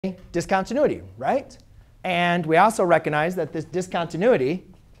discontinuity, right? And we also recognize that this discontinuity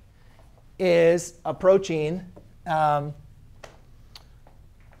is approaching,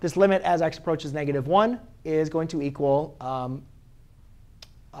 this limit as x approaches -1 is going to equal, now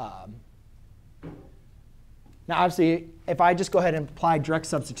obviously, if I just go ahead and apply direct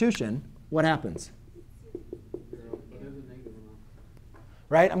substitution, what happens?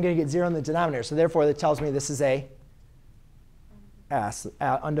 Right? I'm going to get 0 in the denominator. So therefore, that tells me this is a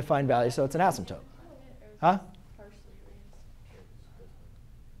undefined value. So it's an asymptote. Huh?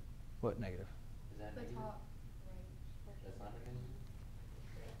 What negative? Is that negative? That's not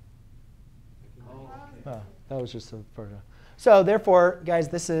negative? Oh, that was just a photo. So therefore, guys,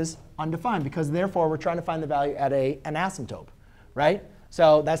 this is undefined because therefore we're trying to find the value at an asymptote, right?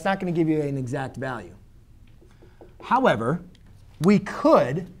 So that's not going to give you an exact value. However, we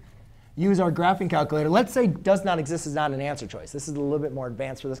could use our graphing calculator. Let's say does not exist is not an answer choice. This is a little bit more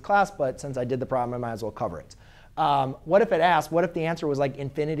advanced for this class, but since I did the problem, I might as well cover it. What if it asked, what if the answer was like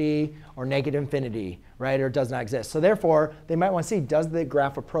infinity or negative infinity, right, or does not exist? So therefore, they might want to see, does the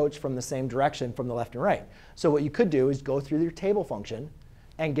graph approach from the same direction from the left and right? So what you could do is go through your table function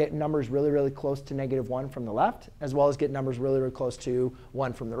and get numbers really, really close to -1 from the left, as well as get numbers really, really close to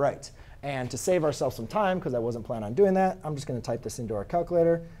 1 from the right. And to save ourselves some time, because I wasn't planning on doing that, I'm just going to type this into our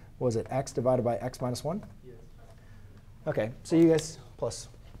calculator. What was it, x divided by x minus 1? Yes. OK, so you guys plus.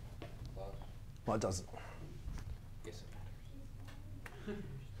 Well, it doesn't. Yes, it matters.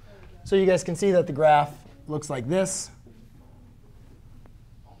 So you guys can see that the graph looks like this.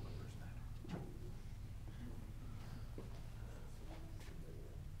 All numbers matter.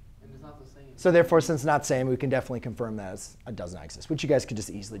 And it's not the same. So therefore, since it's not the same, we can definitely confirm that it does not exist, which you guys could just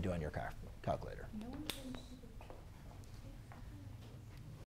easily do on your calculator. No